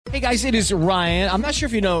Hey guys, it is Ryan. I'm not sure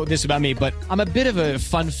if you know this about me, but I'm a bit of a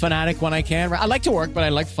fun fanatic when I can. I like to work, but I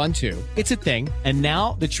like fun too. It's a thing. And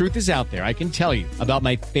now the truth is out there. I can tell you about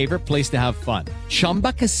my favorite place to have fun.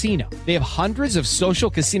 Chumba Casino. They have hundreds of social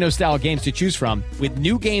casino style games to choose from with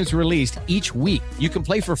new games released each week. You can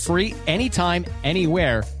play for free anytime,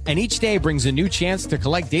 anywhere. And each day brings a new chance to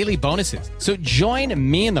collect daily bonuses. So join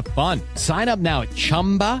me in the fun. Sign up now at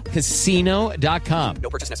ChumbaCasino.com. No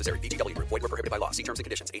purchase necessary. VGW. Void where prohibited by law. See terms and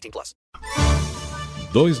conditions. 18+.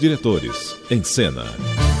 Dois diretores em cena.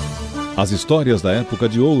 As histórias da época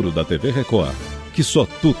de ouro da TV Record, que só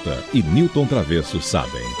Tuta e Nilton Travesso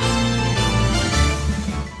sabem.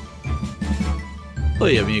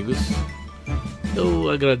 Oi, amigos. Eu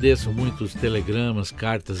agradeço muito os telegramas,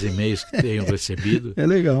 cartas, e-mails que tenham recebido. É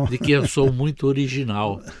legal. De que eu sou muito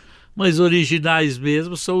original. Mas originais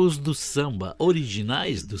mesmo são os do samba.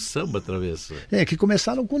 Originais do samba, Travesso. Que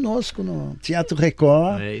começaram conosco no Teatro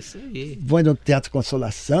Record. É isso aí. Foi no Teatro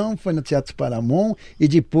Consolação, foi no Teatro Paramount e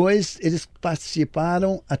depois eles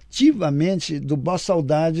participaram ativamente do Boa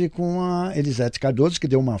Saudade com a Elisete Cardoso, que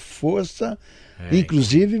deu uma força.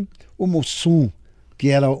 Inclusive o Mussum, que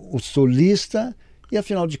era o solista e,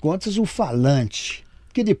 afinal de contas, o falante,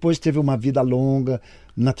 que depois teve uma vida longa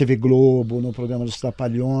na TV Globo, no programa dos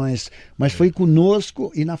Trapalhões, mas foi conosco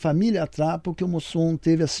e na família Trapo que o Mussum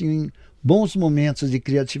teve assim bons momentos de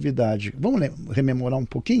criatividade. Vamos rememorar um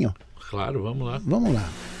pouquinho? Claro, vamos lá. Vamos lá.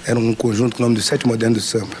 Era um conjunto com o nome dos Sete Modernos do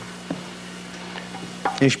Samba.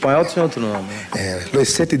 Em espanhol tinha outro nome. Los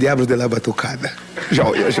Sete Diablos de la Batucada.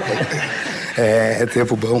 Joia. É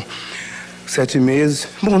tempo bom. 7 meses.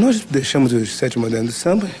 Bom, nós deixamos os Sete Modernos do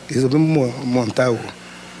Samba e resolvemos montar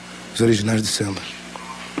os originais do samba.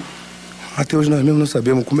 Até hoje nós mesmos não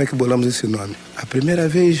sabemos como é que bolamos esse nome. A primeira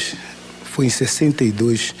vez foi em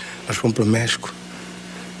 62. Nós fomos para o México,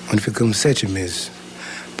 onde ficamos 7 meses.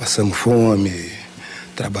 Passamos fome,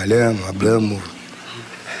 trabalhamos, hablamos,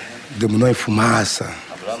 demos nó em fumaça.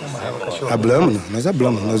 Nós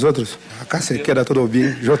hablamos. Nós outros, a cacequeira era todo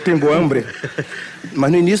bem, eu tenho hambre.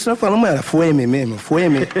 Mas no início nós falamos, era fueme mesmo,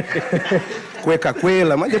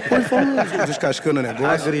 cueca-cuela, mas depois fomos descascando o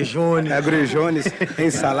negócio. Agrijones,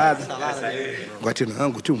 ensalada.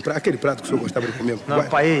 Guatinango, tinha um prato, aquele prato que o senhor gostava de comer. Não,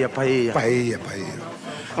 paella. Paella.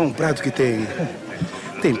 É um prato que tem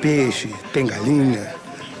peixe, tem galinha,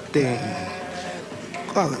 tem...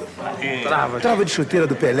 Trava de chuteira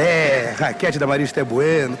do Pelé, raquete da Marista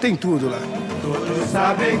Bueno, tem tudo lá. Todos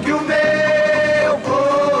sabem que o meu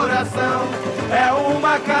coração é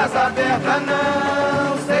uma casa aberta,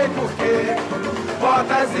 não sei porquê.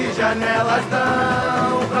 Portas e janelas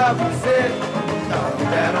dão pra você,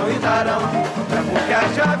 deram e darão. É porque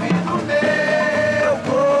a chave do meu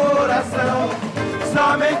coração,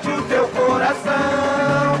 somente o teu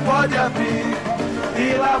coração pode abrir.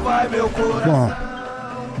 E lá vai meu coração. Bom,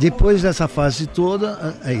 depois dessa fase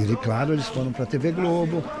toda, claro, eles foram para a TV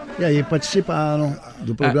Globo e aí participaram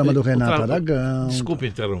do programa do Renato Aragão. Desculpe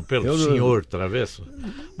interromper o senhor Travesso,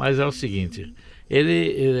 mas é o seguinte,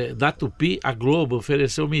 da Tupi, a Globo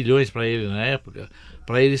ofereceu milhões para ele na época,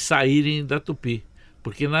 para eles saírem da Tupi,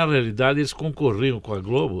 porque na realidade eles concorriam com a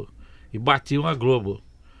Globo e batiam a Globo.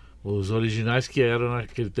 Os originais que eram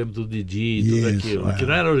naquele tempo do Didi e tudo aquilo. Que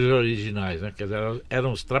não eram os originais, né? Quer dizer,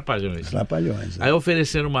 eram os Trapalhões. Aí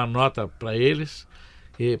ofereceram uma nota para eles,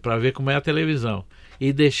 para ver como é a televisão.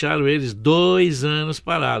 E deixaram eles 2 anos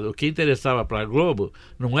parados. O que interessava para a Globo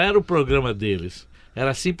não era o programa deles.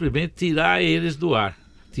 Era simplesmente tirar eles do ar.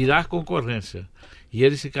 Tirar concorrência. E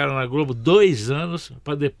eles ficaram na Globo 2 anos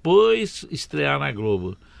para depois estrear na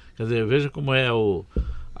Globo. Quer dizer, veja como é o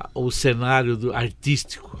cenário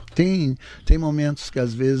artístico. Tem momentos que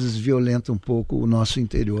às vezes violentam um pouco o nosso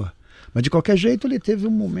interior. Mas de qualquer jeito ele teve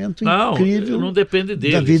um momento incrível. Não depende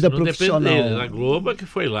deles, da vida profissional. Depende deles. A Globo é que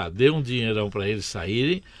foi lá, deu um dinheirão para eles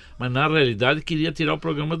saírem, mas na realidade queria tirar o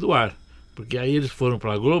programa do ar. Porque aí eles foram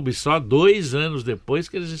para a Globo e só 2 anos depois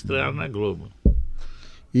que eles estrearam na Globo.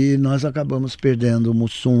 E nós acabamos perdendo o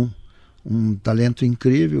Mussum, um talento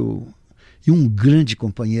incrível e um grande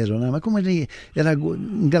companheiro, né? Mas como ele era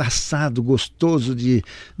engraçado, gostoso de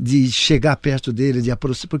chegar perto dele, de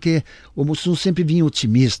aproximar, porque o Mussum sempre vinha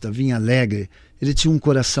otimista, vinha alegre, ele tinha um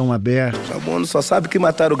coração aberto. O Sabono só sabe que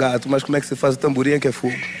matar o gato, mas como é que você faz o tamborim que é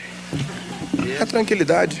fogo? É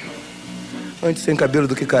tranquilidade. Antes sem cabelo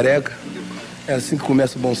do que careca. É assim que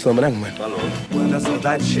começa o bom samba, né, mãe? Falou. Quando a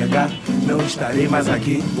saudade chegar, não estarei mais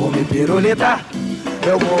aqui, vou me pirulitar,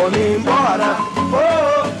 eu vou me embora,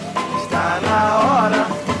 está na hora,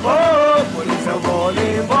 por isso eu vou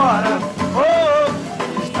me embora,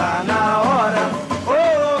 está na hora,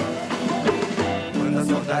 quando a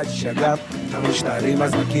saudade chegar, Não estarei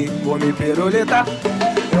mais aqui, vou me piruletar.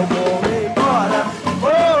 Eu vou embora,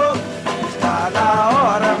 oh, está na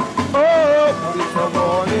hora, oh, por isso eu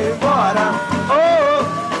vou embora,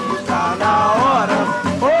 oh, está na hora,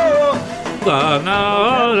 oh. Tá na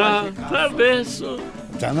hora, travesso.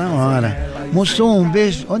 Tá na hora. Mussum, um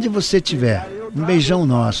beijo, onde você estiver. Um beijão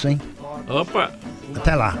nosso, hein? Opa,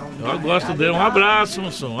 Até lá. eu gosto dele. Um abraço,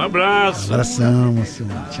 Mussum, um abraço. Abração, Mussum.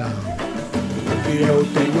 Tchau. Que eu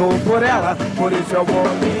tenho por ela, por isso eu vou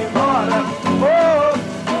embora,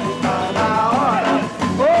 oh, está na hora,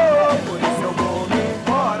 oh, por isso eu vou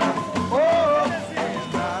embora, oh,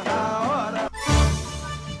 está na hora.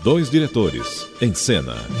 Dois diretores em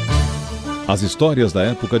cena. As histórias da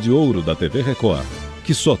época de ouro da TV Record,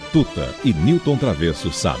 que só Tuta e Nilton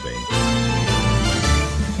Travesso sabem.